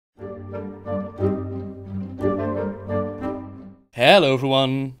Hello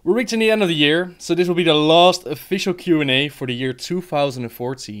everyone! We're reaching the end of the year, so this will be the last official Q&A for the year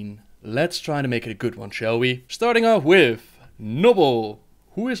 2014. Let's try to make it a good one, shall we? Starting off with Noble.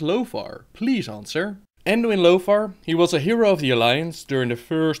 Who is Lothar? Please answer. Anduin Lothar, he was a hero of the Alliance during the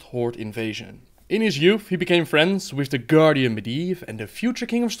first Horde invasion. In his youth, he became friends with the Guardian Medivh and the future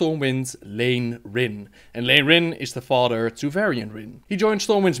King of Stormwind, Lane Rin. And Lane Rin is the father to Varian Rin. He joined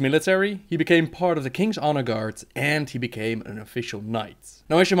Stormwind's military, he became part of the King's Honor Guard, and he became an official knight.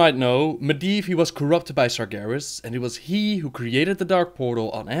 Now, as you might know, Medivh, he was corrupted by Sargeras, and it was he who created the Dark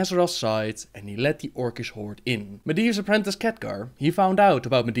Portal on Azeroth's side, and he let the Orcish Horde in. Medivh's apprentice Khadgar, he found out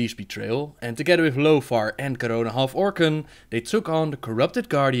about Medivh's betrayal, and together with Lothar and Corona half-Orcan, they took on the corrupted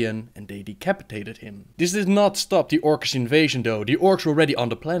Guardian, and they decapitated him. This did not stop the Orcish invasion though, the orcs were already on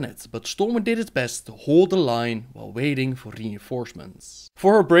the planet, but Stormwind did its best to hold the line while waiting for reinforcements.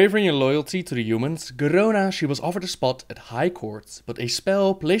 For her bravery and loyalty to the humans, Corona, she was offered a spot at High Court, but a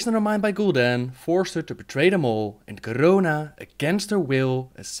spell placed on her mind by Gul'dan forced her to betray them all, and Corona, against her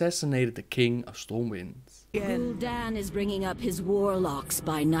will, assassinated the King of Stormwind. Gul'dan is bringing up his warlocks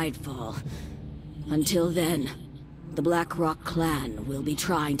by nightfall. Until then, the Blackrock clan will be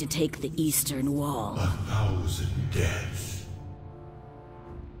trying to take the eastern wall. 1,000 deaths.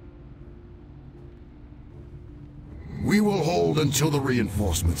 We will hold until the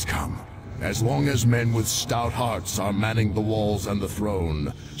reinforcements come. As long as men with stout hearts are manning the walls and the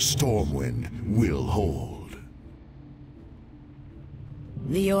throne, Stormwind will hold.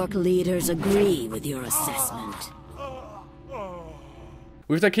 The Orc leaders agree with your assessment.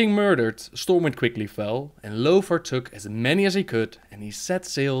 With their king murdered, Stormwind quickly fell, and Lothar took as many as he could, and he set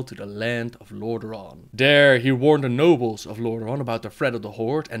sail to the land of Lordaeron. There he warned the nobles of Lordaeron about the threat of the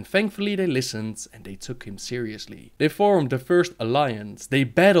Horde, and thankfully they listened and they took him seriously. They formed the first alliance, they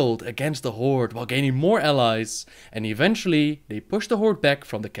battled against the Horde while gaining more allies, and eventually they pushed the Horde back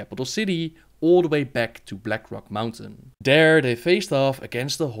from the capital city all the way back to Blackrock Mountain. There they faced off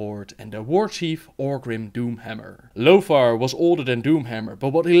against the Horde and their war chief Orgrim Doomhammer. Lothar was older than Doomhammer, but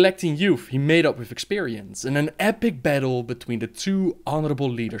what he lacked in youth he made up with experience, and an epic battle between the two honorable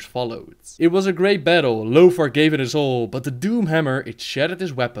leaders followed. It was a great battle, Lothar gave it his all, but the Doomhammer, it shattered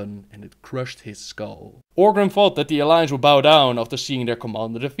his weapon and it crushed his skull. Orgrim thought that the Alliance would bow down after seeing their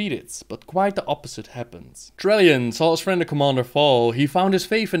commander defeated, but quite the opposite happened. Trellian saw his friend the commander fall, he found his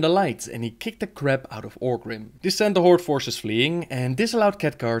faith in the light, and he kicked the crap out of Orgrim. This sent the Horde forces fleeing, and this allowed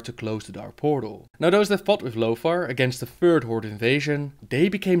Khadgar to close the Dark Portal. Now those that fought with Lothar against the third Horde invasion, they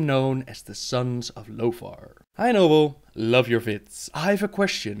became known as the Sons of Lothar. Hi Noble, love your vids. I have a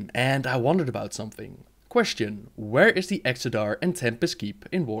question, and I wondered about something. Question, where is the Exodar and Tempest keep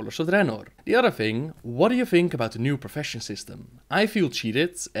in Warlords of Draenor? The other thing, what do you think about the new profession system? I feel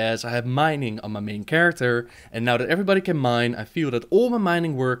cheated, as I have mining on my main character, and now that everybody can mine, I feel that all my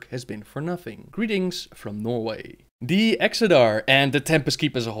mining work has been for nothing. Greetings from Norway. The Exodar and the Tempest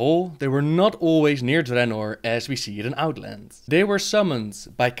Keep as a whole, they were not always near Draenor as we see it in Outland. They were summoned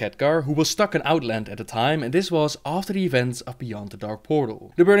by Khadgar, who was stuck in Outland at the time, and this was after the events of Beyond the Dark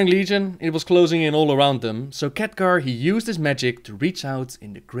Portal. The Burning Legion, it was closing in all around them, so Khadgar, he used his magic to reach out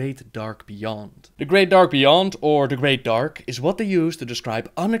in the Great Dark Beyond. The Great Dark Beyond, or the Great Dark, is what they use to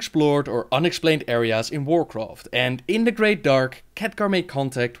describe unexplored or unexplained areas in Warcraft, and in the Great Dark, Khadgar made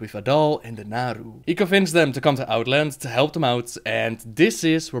contact with Adal and the Naru. He convinced them to come to Outland to help them out, and this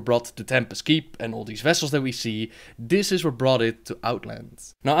is what brought the Tempest Keep and all these vessels that we see, this is what brought it to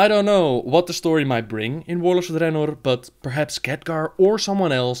Outland. Now I don't know what the story might bring in Warlords of Draenor, but perhaps Khadgar or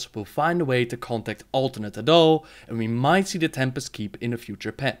someone else will find a way to contact alternate Adal, and we might see the Tempest Keep in a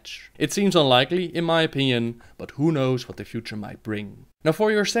future patch. It seems unlikely in my opinion, but who knows what the future might bring. Now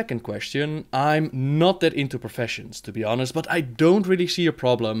for your second question, I'm not that into professions to be honest, but I don't really see a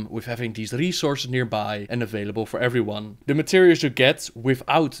problem with having these resources nearby and available for everyone. The materials you get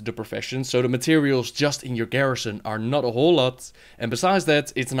without the profession, so the materials just in your garrison are not a whole lot, and besides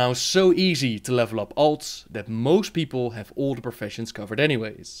that it's now so easy to level up alts that most people have all the professions covered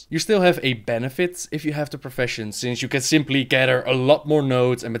anyways. You still have a benefit if you have the profession, since you can simply gather a lot more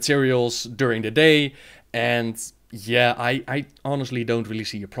nodes and materials during the day, and yeah, I honestly don't really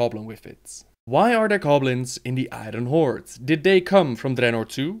see a problem with it. Why are there goblins in the Iron Horde? Did they come from Draenor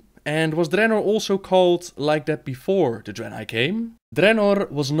too? And was Draenor also called like that before the Draenei came?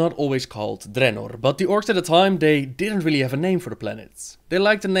 Draenor was not always called Draenor, but the orcs at the time, they didn't really have a name for the planet. They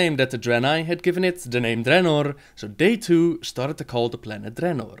liked the name that the Draenei had given it, the name Draenor, so they too started to call the planet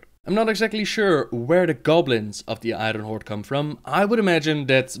Draenor. I'm not exactly sure where the Goblins of the Iron Horde come from. I would imagine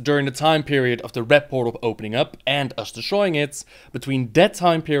that during the time period of the red portal opening up and us destroying it, between that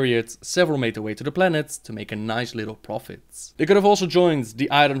time period, several made their way to the planet to make a nice little profit. They could have also joined the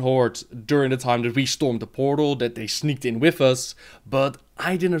Iron Horde during the time that we stormed the portal, that they sneaked in with us, but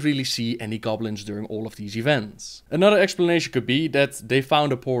I didn't really see any goblins during all of these events. Another explanation could be that they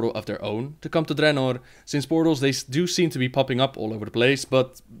found a portal of their own to come to Draenor, since portals they do seem to be popping up all over the place,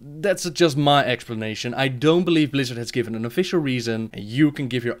 but that's just my explanation. I don't believe Blizzard has given an official reason, and you can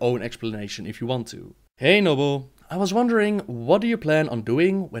give your own explanation if you want to. Hey Noble, I was wondering, what do you plan on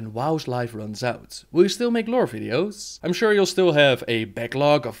doing when WoW's life runs out? Will you still make lore videos? I'm sure you'll still have a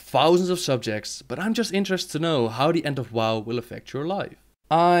backlog of thousands of subjects, but I'm just interested to know how the end of WoW will affect your life.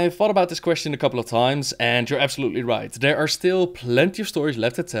 I thought about this question a couple of times, and you're absolutely right. There are still plenty of stories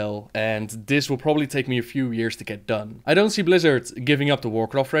left to tell, and this will probably take me a few years to get done. I don't see Blizzard giving up the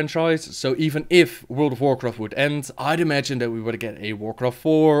Warcraft franchise, so even if World of Warcraft would end, I'd imagine that we would get a Warcraft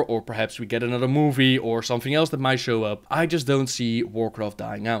 4, or perhaps we get another movie, or something else that might show up. I just don't see Warcraft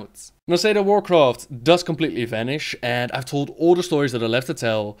dying out. Now say that Warcraft does completely vanish, and I've told all the stories that are left to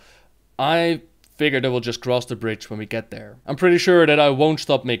tell, I figure that we'll just cross the bridge when we get there. I'm pretty sure that I won't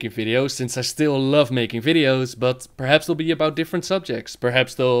stop making videos, since I still love making videos, but perhaps they'll be about different subjects.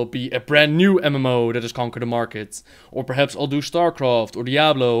 Perhaps there'll be a brand new MMO that has conquered the market. Or perhaps I'll do StarCraft, or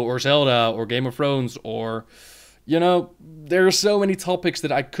Diablo, or Zelda, or Game of Thrones, or... You know, there are so many topics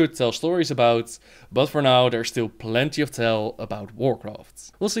that I could tell stories about, but for now there's still plenty of tell about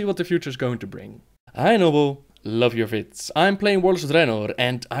Warcraft. We'll see what the future's going to bring. Hi Noble. Love your vids. I'm playing Warlords of Draenor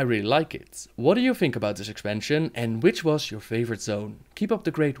and I really like it. What do you think about this expansion and which was your favorite zone? Keep up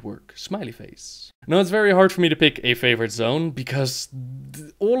the great work. Smiley face. Now it's very hard for me to pick a favorite zone because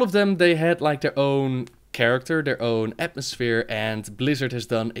all of them, they had like their own character, their own atmosphere, and Blizzard has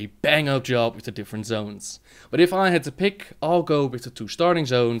done a bang up job with the different zones. But if I had to pick, I'll go with the two starting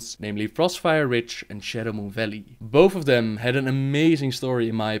zones, namely Frostfire Ridge and Shadowmoon Valley. Both of them had an amazing story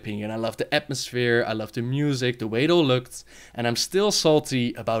in my opinion. I love the atmosphere, I love the music, the way it all looked, and I'm still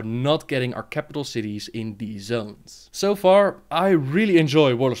salty about not getting our capital cities in these zones. So far, I really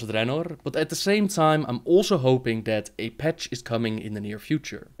enjoy Warlords of Draenor, but at the same time I'm also hoping that a patch is coming in the near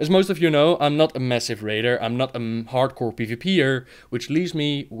future. As most of you know, I'm not a massive raider. I'm not a hardcore PvPer, which leaves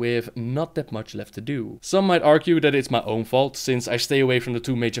me with not that much left to do. Some might argue that it's my own fault, since I stay away from the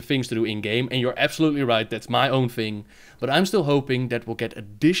two major things to do in-game, and you're absolutely right, that's my own thing. But I'm still hoping that we'll get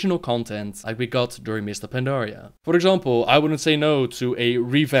additional content like we got during Mist of Pandaria. For example, I wouldn't say no to a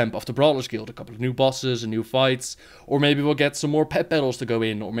revamp of the Brawlers Guild, a couple of new bosses and new fights, or maybe we'll get some more pet battles to go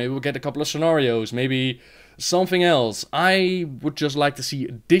in, or maybe we'll get a couple of scenarios, maybe something else. I would just like to see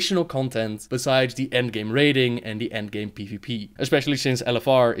additional content besides the endgame raiding and the endgame PvP. Especially since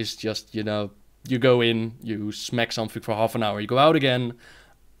LFR is just, you know, you go in, you smack something for half an hour, you go out again.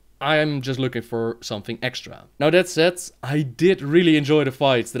 I'm just looking for something extra. Now that said, I did really enjoy the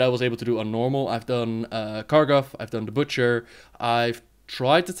fights that I was able to do on normal. I've done Kargoth, I've done the Butcher, I've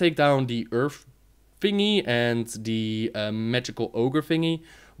tried to take down the Earth thingy and the magical ogre thingy.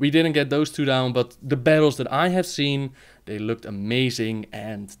 We didn't get those two down, but the battles that I have seen, they looked amazing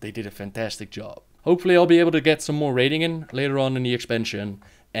and they did a fantastic job. Hopefully I'll be able to get some more raiding in later on in the expansion.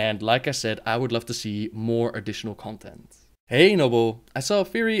 And like I said, I would love to see more additional content. Hey Noble, I saw a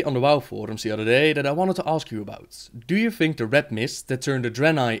theory on the WoW forums the other day that I wanted to ask you about. Do you think the red mist that turned the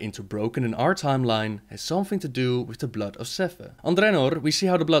Draenei into broken in our timeline has something to do with the blood of Sethe? On Draenor, we see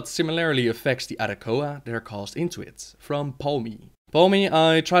how the blood similarly affects the Arakoa that are cast into it, from Palmy. Palmy,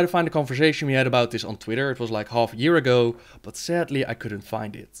 I tried to find a conversation we had about this on Twitter. It was like half a year ago, but sadly I couldn't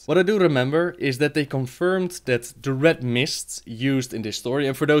find it. What I do remember is that they confirmed that the red mist used in this story,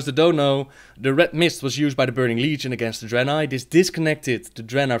 and for those that don't know, the red mist was used by the Burning Legion against the Draenei. This disconnected the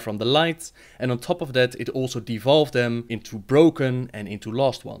Draenei from the light, and on top of that it also devolved them into broken and into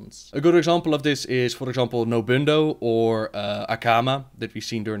lost ones. A good example of this is, for example, Nobundo or Akama that we've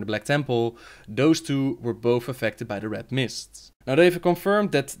seen during the Black Temple. Those two were both affected by the red mists. Now they've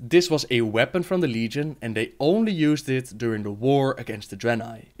confirmed that this was a weapon from the Legion and they only used it during the war against the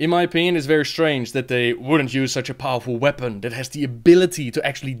Draenei. In my opinion, it's very strange that they wouldn't use such a powerful weapon that has the ability to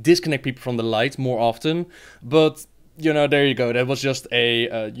actually disconnect people from the light more often, but you know, there you go. That was just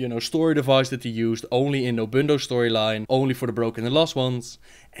a, story device that they used only in Nobundo's storyline, only for the broken and lost ones,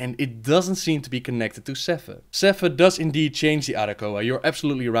 and it doesn't seem to be connected to Sethe. Sethe does indeed change the Arakoa, you're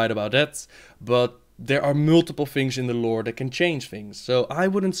absolutely right about that, but there are multiple things in the lore that can change things. So I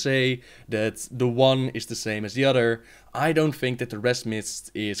wouldn't say that the one is the same as the other. I don't think that the red mist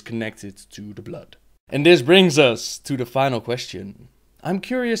is connected to the blood. And this brings us to the final question. I'm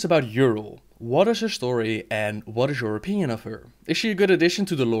curious about Yrel. What is her story and what is your opinion of her? Is she a good addition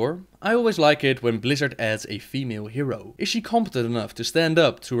to the lore? I always like it when Blizzard adds a female hero. Is she competent enough to stand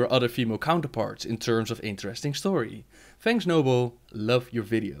up to her other female counterparts in terms of interesting story? Thanks Noble, love your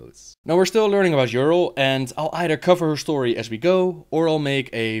videos. Now we're still learning about Yrel, and I'll either cover her story as we go, or I'll make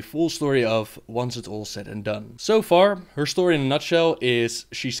a full story of once it's all said and done. So far, her story in a nutshell is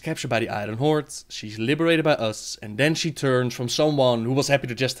she's captured by the Iron Horde, she's liberated by us, and then she turns from someone who was happy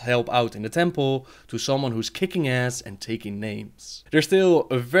to just help out in the temple to someone who's kicking ass and taking names. There's still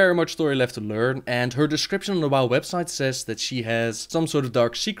a very much story left to learn, and her description on the WoW website says that she has some sort of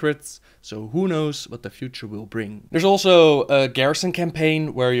dark secrets, so who knows what the future will bring. There's also a Garrison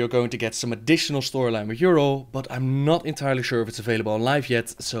campaign where you're going to get some additional storyline with Yrel, but I'm not entirely sure if it's available on live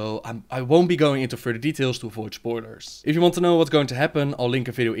yet, so I won't be going into further details to avoid spoilers. If you want to know what's going to happen, I'll link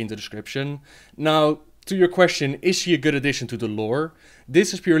a video in the description. Now, to your question, is she a good addition to the lore?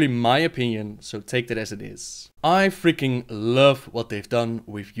 This is purely my opinion, so take that as it is. I freaking love what they've done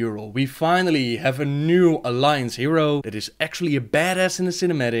with Yrel. We finally have a new Alliance hero that is actually a badass in the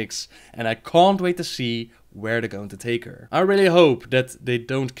cinematics, and I can't wait to see where they're going to take her. I really hope that they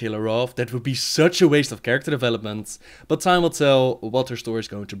don't kill her off. That would be such a waste of character development, but time will tell what her story is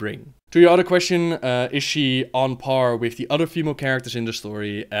going to bring. To your other question, is she on par with the other female characters in the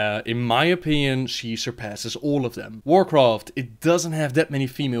story? In my opinion, she surpasses all of them. Warcraft, it doesn't have that many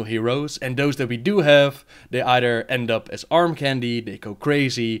female heroes, and those that we do have, they either end up as arm candy, they go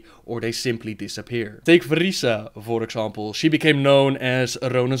crazy, or they simply disappear. Take Verisa, for example. She became known as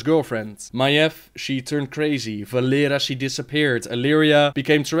Ronan's girlfriend. Maiev, she turned crazy. Valera, she disappeared. Illyria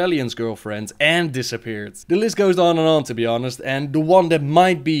became Tyrellian's girlfriend and disappeared. The list goes on, to be honest, and the one that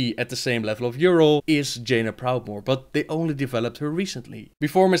might be at the same level of Yrel is Jaina Proudmoore, but they only developed her recently.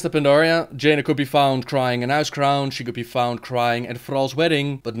 Before Mr. Pandaria, Jaina could be found crying in Icecrown, she could be found crying at Thrall's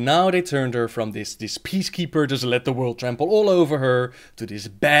wedding, but now they turned her from this peacekeeper just let the world trample all over her to this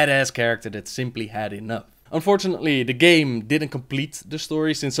badass character that simply had enough. Unfortunately, the game didn't complete the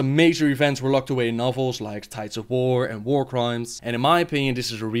story since some major events were locked away in novels like Tides of War and War Crimes, and in my opinion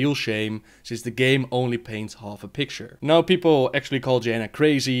this is a real shame since the game only paints half a picture. Now people actually call Jaina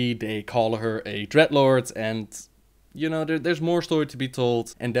crazy, they call her a dreadlord, and you know, there's more story to be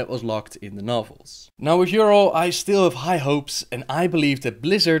told, and that was locked in the novels. Now with Yrel, I still have high hopes, and I believe that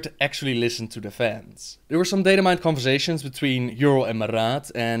Blizzard actually listened to the fans. There were some data mined conversations between Yrel and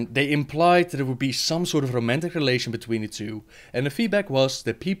Marat, and they implied that there would be some sort of romantic relation between the two, and the feedback was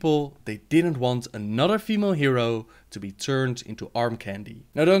that people, they didn't want another female hero to be turned into arm candy.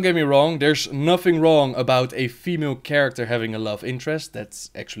 Now don't get me wrong, there's nothing wrong about a female character having a love interest,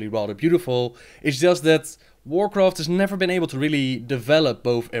 that's actually rather beautiful. It's just that Warcraft has never been able to really develop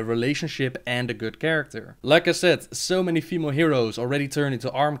both a relationship and a good character. Like I said, so many female heroes already turn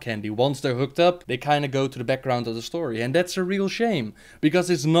into arm candy. Once they're hooked up, they kinda go to the background of the story. And that's a real shame, because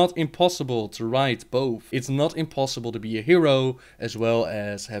it's not impossible to write both. It's not impossible to be a hero as well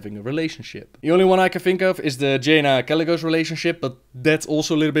as having a relationship. The only one I can think of is the Jaina Caligos relationship, but that's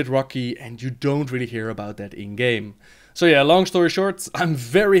also a little bit rocky and you don't really hear about that in game. So yeah, long story short, I'm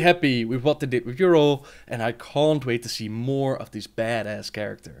very happy with what they did with Yrel, and I can't wait to see more of this badass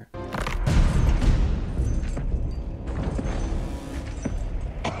character.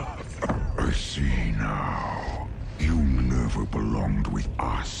 I see now. You never belonged with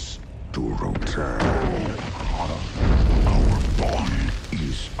us, Durotan. Our bond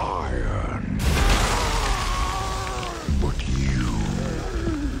is iron. But you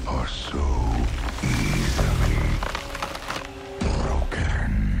are so easily broken.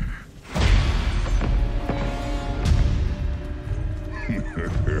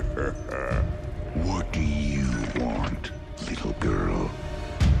 What do you want, little girl?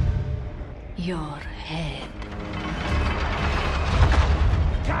 Your head.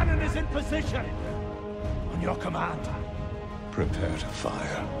 Cannon is in position! On your command. Prepare to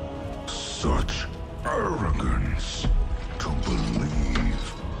fire. Such arrogance to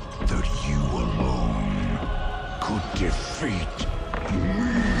believe that you alone could defeat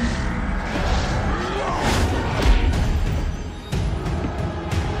me.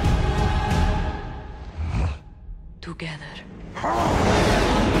 Together.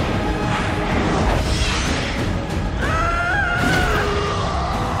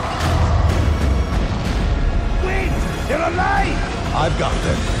 Wait! You're alive! I've got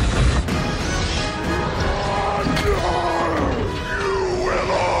them. You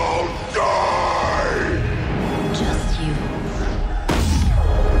will all die! Just you.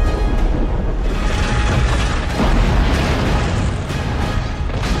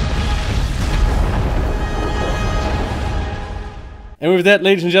 And with that,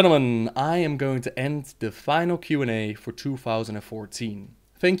 ladies and gentlemen, I am going to end the final Q&A for 2014.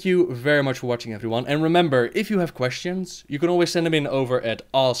 Thank you very much for watching, everyone. And remember, if you have questions, you can always send them in over at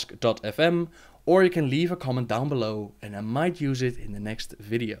ask.fm, or you can leave a comment down below and I might use it in the next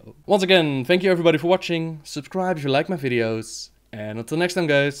video. Once again, thank you everybody for watching. Subscribe if you like my videos. And until next time,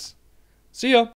 guys. See ya!